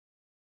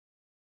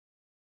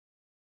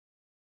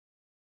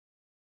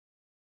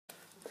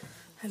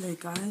Hello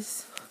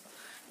guys,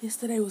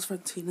 yesterday was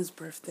Frontina's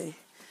birthday.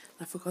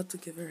 I forgot to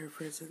give her a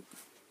present.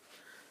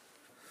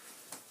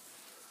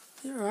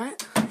 You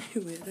alright?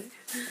 You weirdo.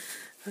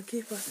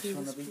 Okay,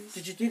 passing this piece.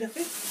 Did you do the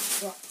thing?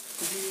 What?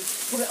 Did you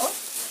put it on?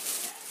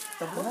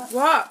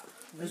 What?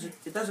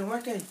 It doesn't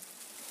work, eh?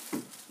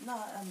 No,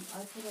 I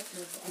put up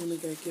the... I'm gonna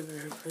go give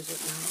her a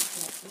present now.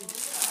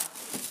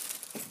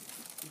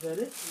 You got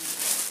it?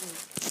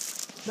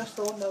 That's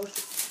the one that was...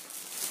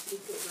 We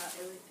talk about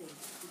everything.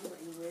 You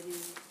got you ready.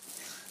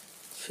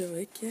 She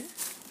awake yet?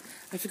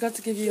 I forgot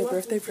to give you your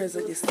birthday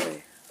present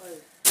yesterday. Oh.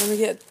 Want to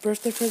get a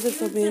birthday present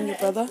for me and your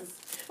brother? Wait!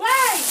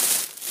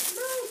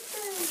 No,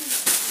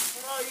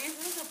 oh, you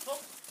need a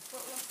book.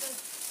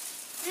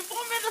 You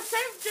bought me the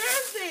same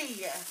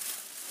jersey.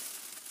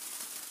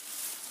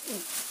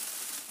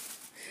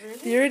 Really?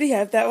 Do you already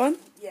have that one?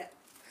 Yeah.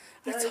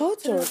 I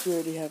told George you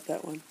already have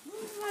that one.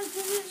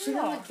 She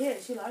doesn't care.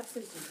 She likes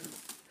this.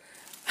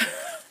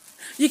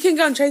 You can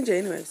go and change it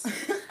anyways.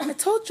 I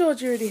told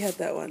George you already had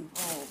that one.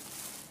 Oh.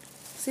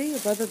 See, your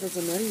brother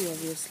doesn't know you,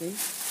 obviously.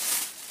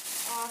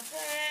 Oh,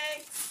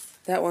 thanks.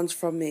 That one's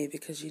from me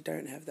because you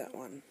don't have that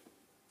one.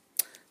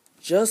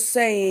 Just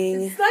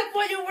saying. It's like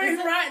what you're wearing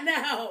right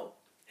now.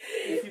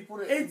 If you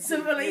put it... It's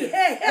similarly,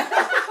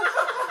 yeah.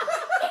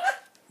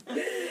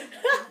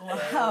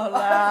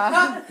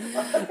 Wow.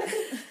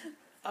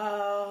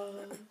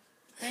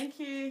 Thank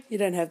you. You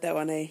don't have that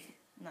one, eh?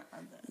 No, I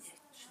don't.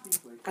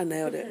 I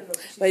nailed it.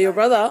 But your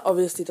brother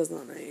obviously does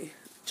not know you.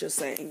 Just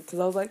saying. Because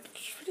I was like,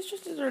 pretty sure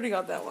she's already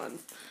got that one.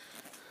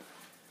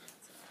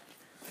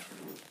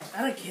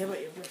 I don't care about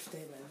your birthday,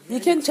 man. You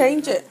can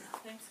change it.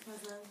 Thanks,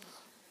 cousin.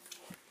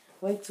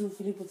 Wait till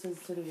Filippo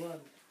turns 21.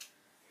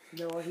 You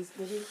know what he's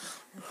getting?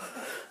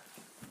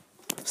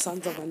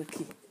 Sons of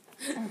Anarchy.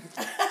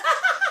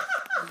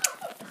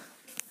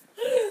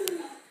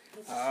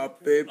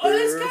 Happy Oh,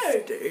 let's go.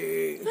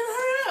 birthday. Then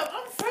hurry up.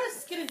 I'm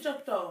first getting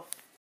dropped off.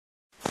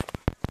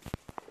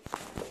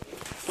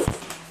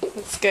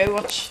 Let's go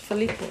watch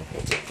Filippo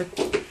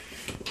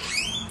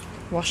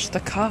wash the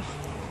car.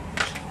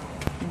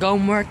 Go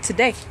and work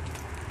today.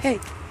 Hey.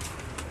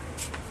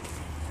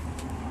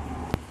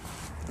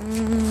 I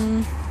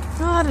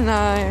don't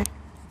know.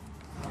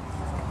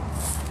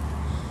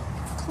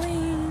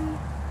 Clean.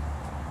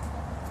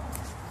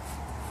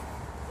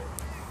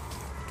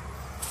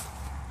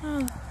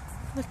 Oh,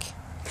 look.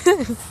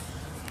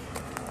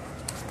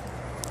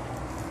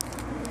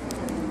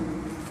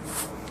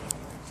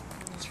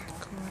 It's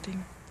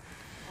recording.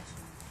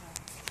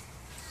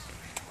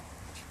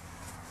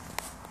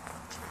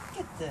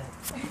 Get that.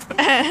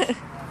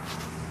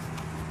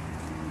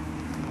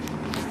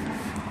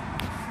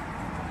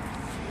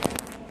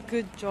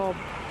 Good job.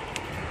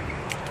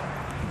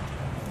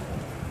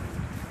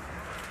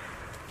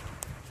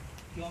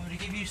 You want me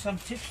to give you some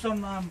tips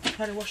on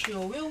how to wash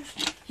your wheels?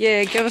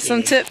 Yeah, give us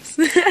some tips.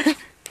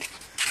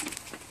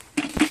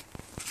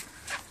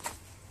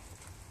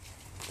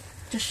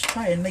 Just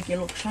try and make it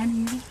look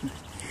shiny.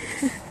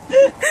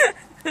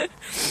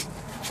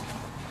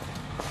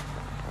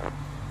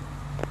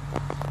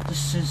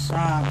 This is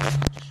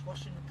just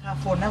washing the car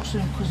for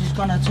Nelson because he's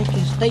gonna take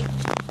his date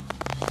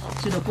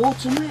to the ball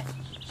tonight.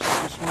 So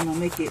I just wanna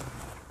make it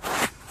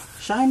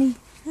shiny,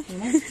 you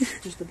know,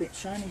 just a bit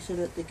shiny so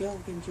that the girl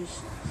can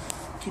just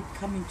keep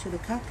coming to the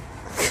car,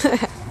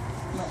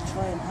 not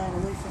try and hide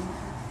away from the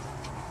car.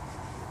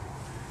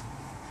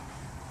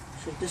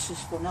 So this is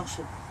for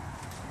Nelson.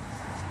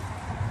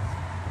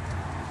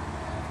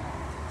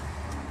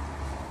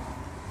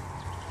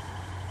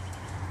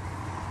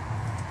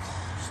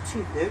 It's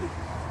too dirty.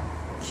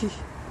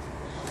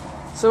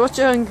 So what's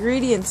your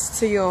ingredients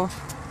to your...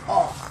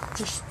 Oh,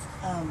 just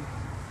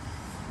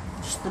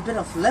a bit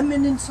of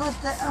lemon inside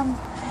that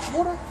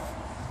water.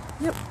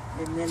 Yep.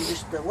 And then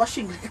just the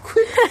washing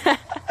liquid.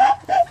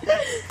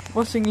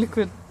 Washing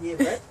liquid. Yeah,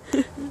 right.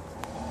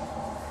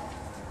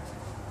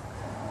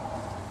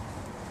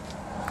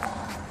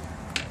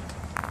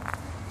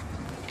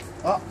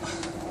 Oh,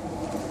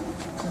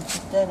 can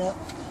pick that up.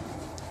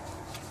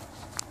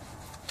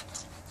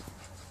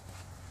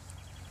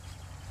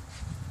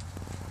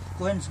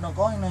 Gwen's not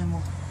going no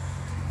more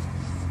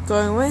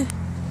Going away?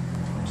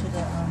 to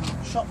the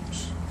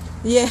shops.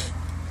 Yeah.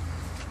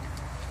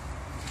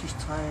 She's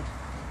tired.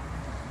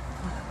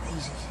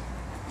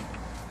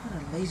 What a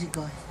lazy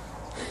guy.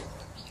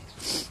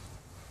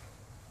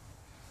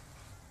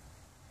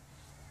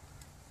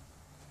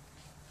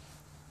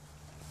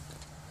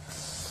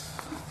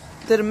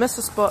 Didn't miss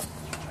a spot.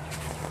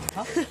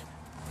 Huh?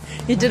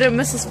 You didn't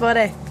miss a spot,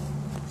 eh?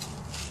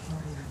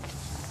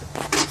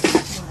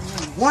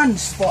 One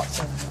spot.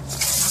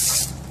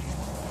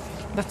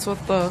 That's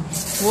what the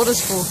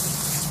water's for.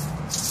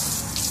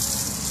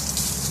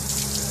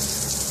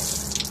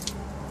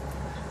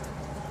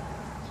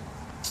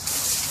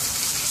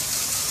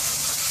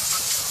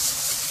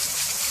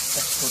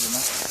 That's good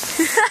enough.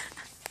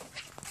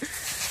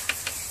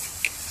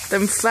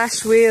 Them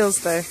flash wheels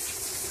though.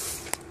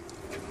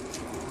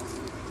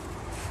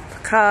 The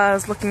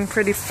car's looking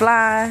pretty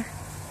fly.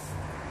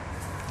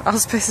 I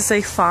was supposed to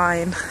say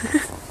fine.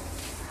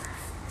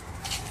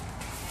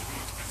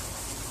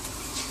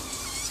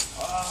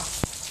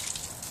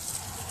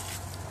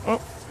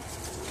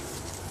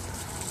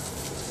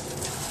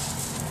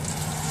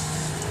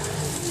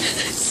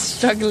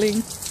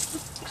 struggling.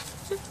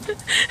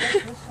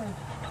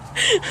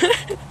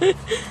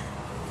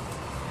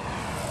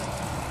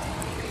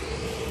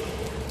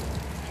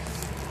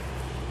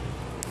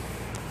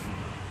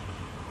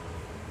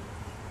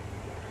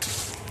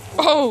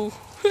 Oh!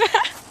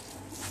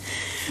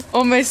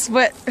 Almost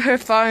wet her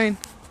phone.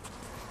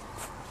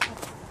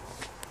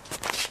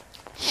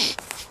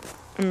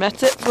 And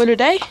that's it for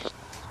today.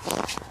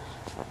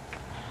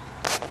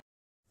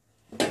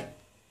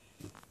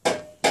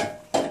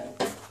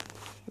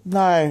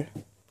 No.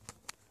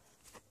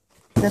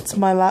 That's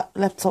my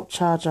laptop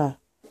charger.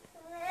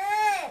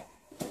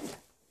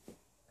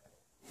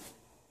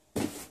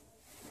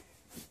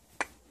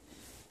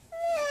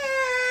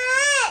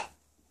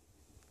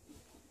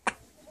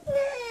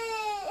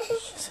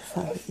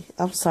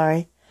 I'm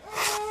sorry.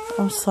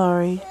 I'm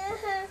sorry.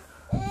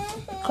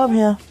 Come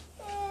here.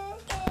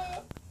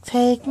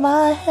 Take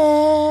my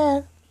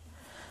hand.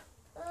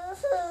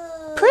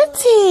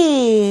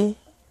 Pretty.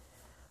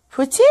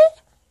 Pretty?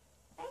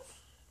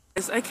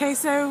 Okay,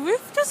 so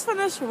we've just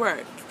finished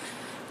work.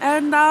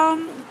 And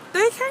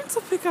they came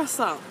to pick us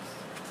up.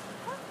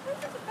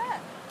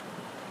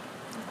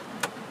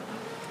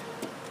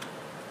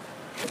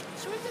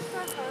 Should we just go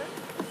home?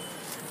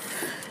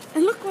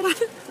 And look what I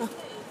did.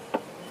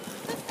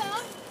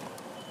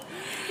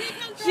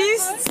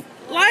 She's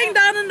lying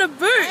down in the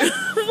boot.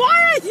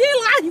 Why are you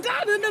lying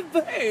down in the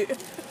boot?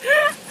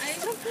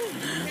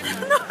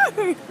 No.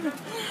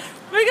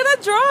 We're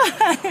gonna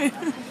drive.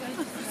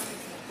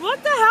 What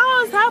the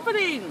hell is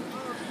happening?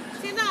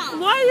 Tina,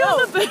 Why are you on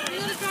the boot? you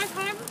want to drive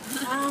home?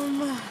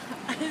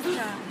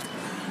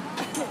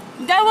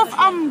 Go with So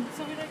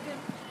we don't get...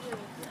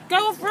 go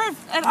with Ruth,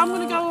 and I'm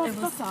gonna go with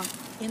Tessa.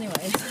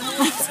 Anyway,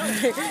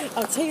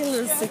 I'll tell you a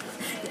little secret.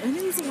 The only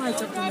reason why I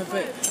jumped in the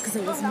boat because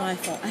it was my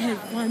fault. I had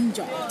one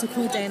job to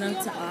call Dana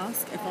to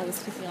ask if I was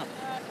picking up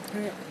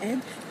her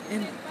and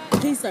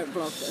please don't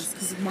block this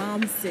because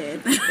Mom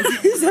said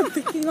if you're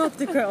picking up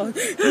the girl,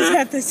 you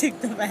have to check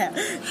the bag.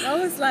 So I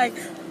was like,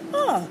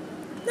 oh,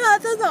 no,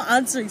 that's not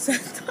answering, so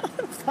it's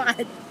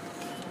fine.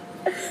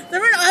 They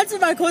didn't answer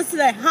my calls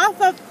today.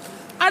 Half of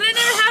I didn't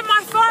even have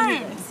my phone.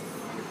 Anyways.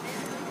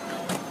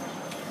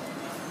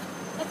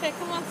 Okay,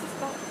 come on,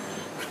 sister.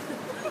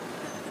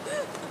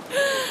 I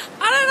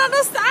don't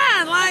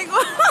understand. Like,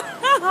 what the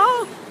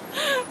hell?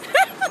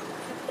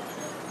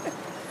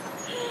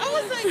 I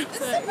was like, is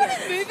somebody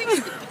moving in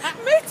the back?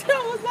 Me too. I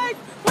was like,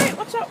 wait,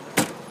 watch out.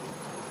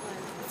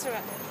 It's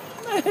alright.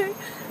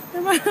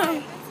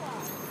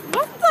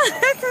 What the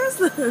heck is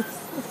this?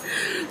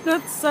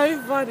 That's so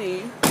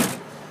funny.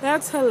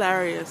 That's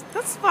hilarious.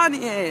 That's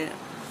funny.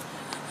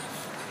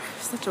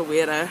 Such a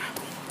weirdo.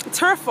 It's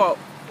her fault.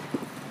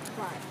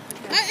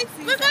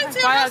 We're going to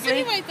your Bye, house ugly.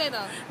 anyway,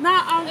 Tina. No, Are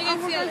you I'm going to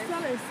gonna see go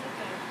Sally's.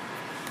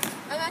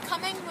 Am I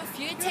coming with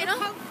you, Tina?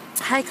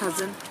 Hey,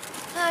 cousin.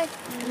 Hi.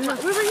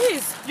 Where were you?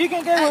 You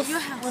can go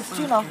with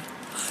Tina.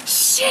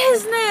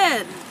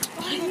 Shiznit!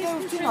 You can go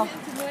with Tina.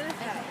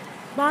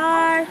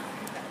 Bye.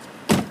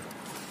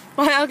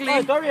 Bye, ugly.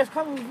 Oh, Doria's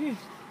coming with you.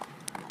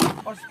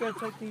 I'll just go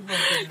take these ones.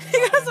 You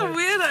guys are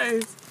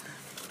weirdos.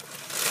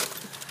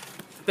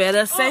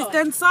 Better safe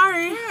than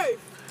sorry. Ruth,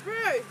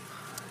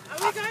 are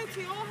we going to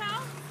your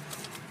house?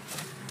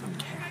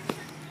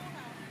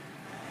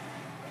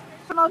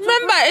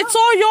 Remember, it's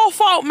all your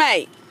fault,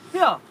 mate.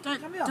 Here.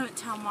 Don't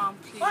tell Mom,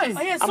 please. Hey.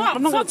 Oh yeah,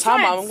 I'm not going to tell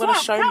Mum. I'm going to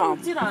show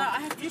Mum. No, I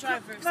have to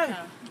drive Ruth's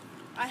car.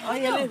 I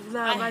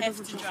have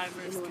to drive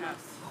Ruth's car.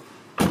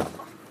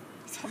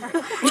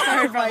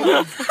 Sorry,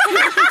 brother.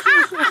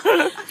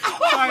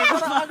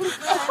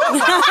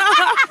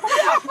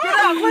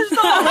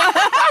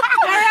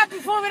 Hurry up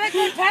before we don't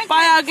get pancakes.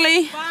 Bye,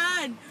 ugly.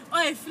 Fine.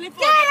 Oi, flip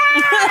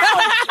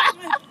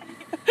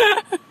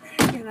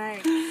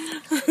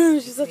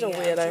She's such a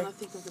weirdo.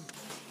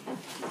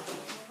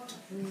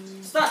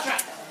 Start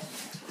track.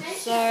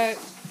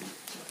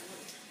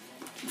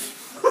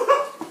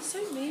 So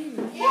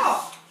mean.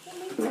 Yeah.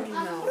 He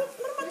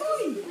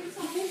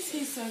thinks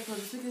he's so good.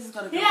 It's because he's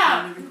got a girlfriend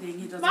Yeah. and everything.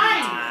 He doesn't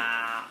Mine.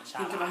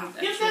 think about his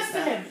Give actual this to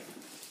self. him.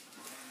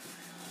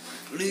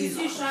 Please.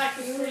 Too shy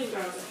for 3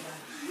 girls.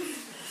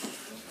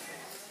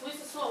 Where's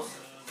the sauce?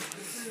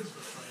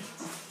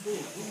 Are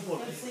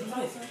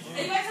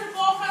you going to the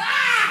ball?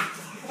 Ah!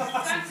 Going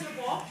to the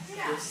ball?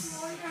 Yeah. No,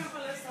 we're going for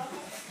Leausa.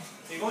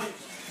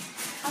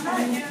 I know,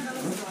 yeah, no,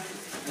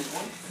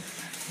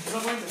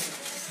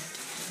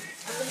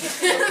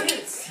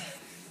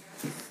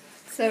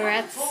 So we're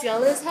at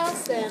Ciola's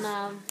house and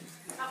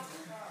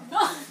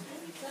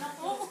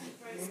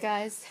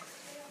guys,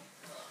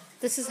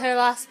 this is her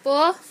last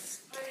ball.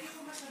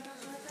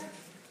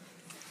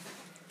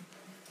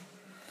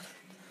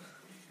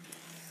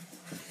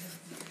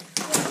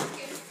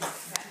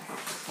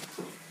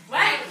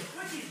 Wait!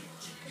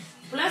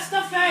 Bless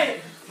the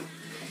face.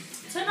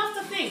 Turn off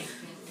the thing.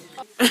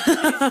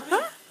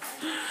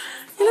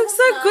 He looks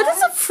so good.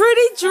 It's a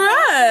pretty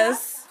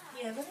dress.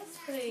 Yeah, that is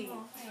pretty.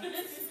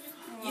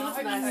 You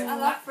look nice. I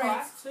like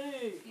friends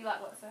too. You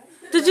like what, sorry?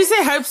 Did you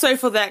say hope so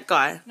for that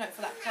guy? No,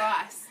 for that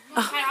price.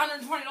 I paid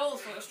 $120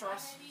 for this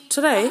dress.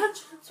 Today?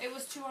 It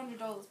was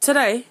 $200.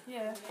 Today?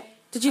 Yeah.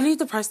 Did you leave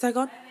the price tag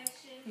on?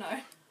 No.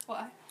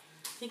 Why?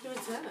 He can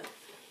return it.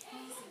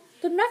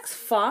 Did Max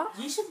fart?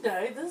 You should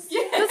know this.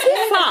 Does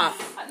he fart?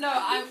 No,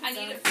 I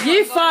need it for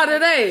You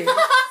farted, eh?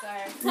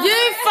 Sorry.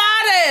 You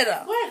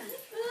farted! When?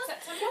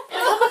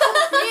 It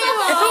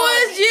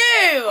was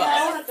you! I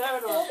want to go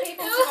at all.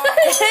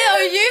 Hell,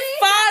 you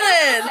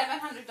farted!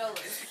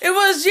 $700. It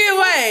was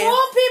you, eh? 4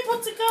 people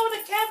to go in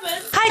a cabin.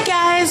 Hi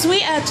guys,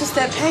 we are just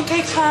at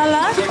Pancake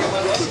Parlor.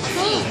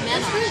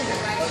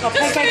 Oh,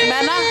 Pancake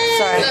Manor?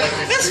 Sorry.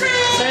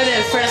 So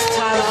then, first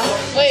Tyler.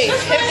 Wait,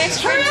 her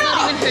best friend's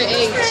not even her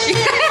age.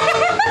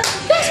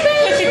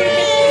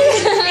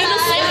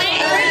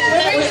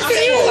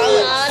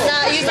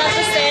 Nah, you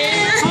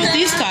understand. Who are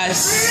these guys?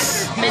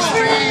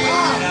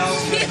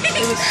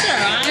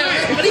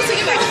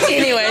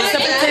 Anyways,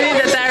 they're pretending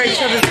that they're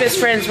each other's best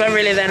friends, but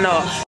really they're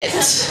not. I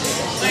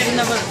don't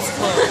know what it's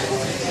called.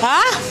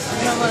 Huh? I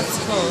don't know what it's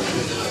called.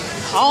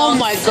 Oh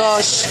my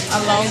gosh. A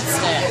long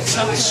stack.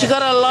 She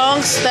got a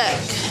long stack.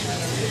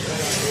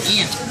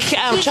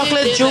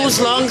 Chocolate Jules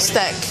long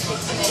stack.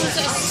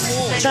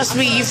 Trust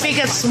me, you think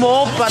it's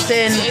small, but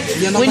then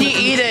when you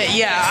eat it,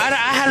 yeah,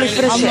 I hardly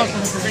finish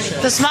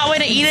it. The smart way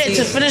to eat it,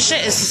 to finish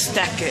it, is to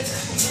stack it.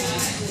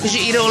 Because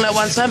you eat it all at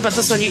one time, but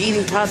this one you're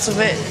eating parts of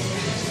it.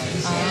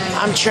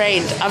 I'm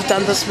trained. I've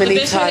done this many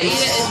times.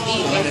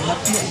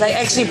 They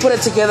actually put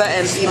it together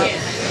and eat it.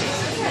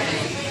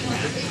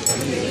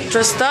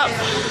 Dressed up.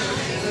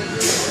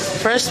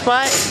 First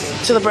bite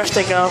to the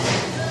birthday girl.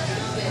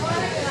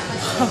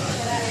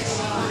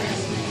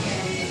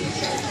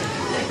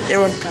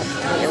 Everyone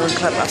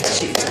clap after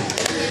she eats it.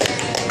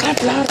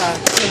 Clap louder.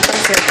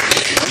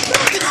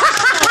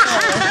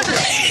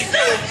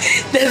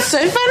 That's so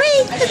funny.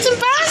 It's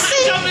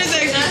embarrassing.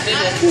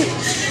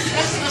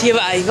 Give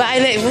it ai, vai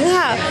lại với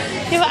hả?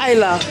 Give it ai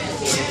là?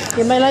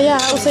 Give mày là ya,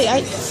 I'll say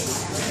ai.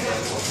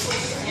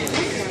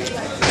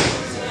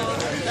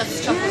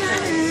 That's chocolate.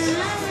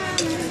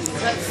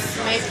 That's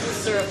maple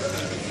syrup.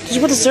 Did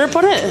you put the syrup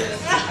on it?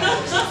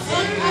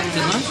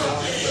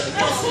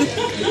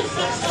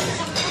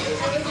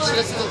 She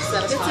doesn't look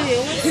satisfied.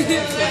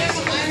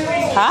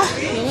 Huh?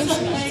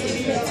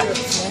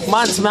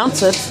 Mine's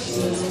melted.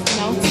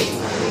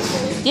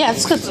 Yeah,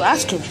 it's good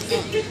ice cream.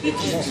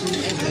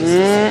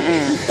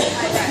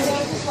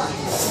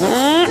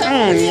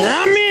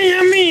 Yummy,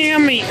 yummy,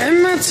 yummy.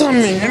 In my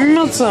tummy, in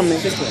my tummy.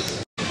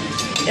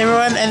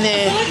 Everyone in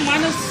there.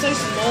 Mine is so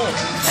small.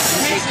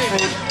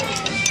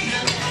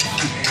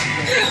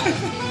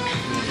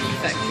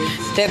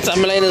 That's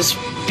Amalena's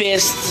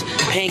best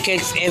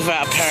pancakes ever,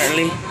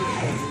 apparently.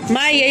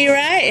 Maya, you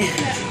right?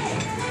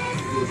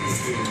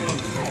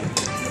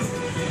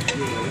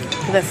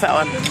 The fat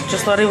one.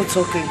 Just not even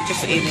talking,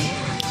 just eating.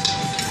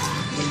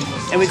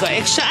 And we got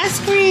extra ice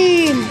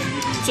cream.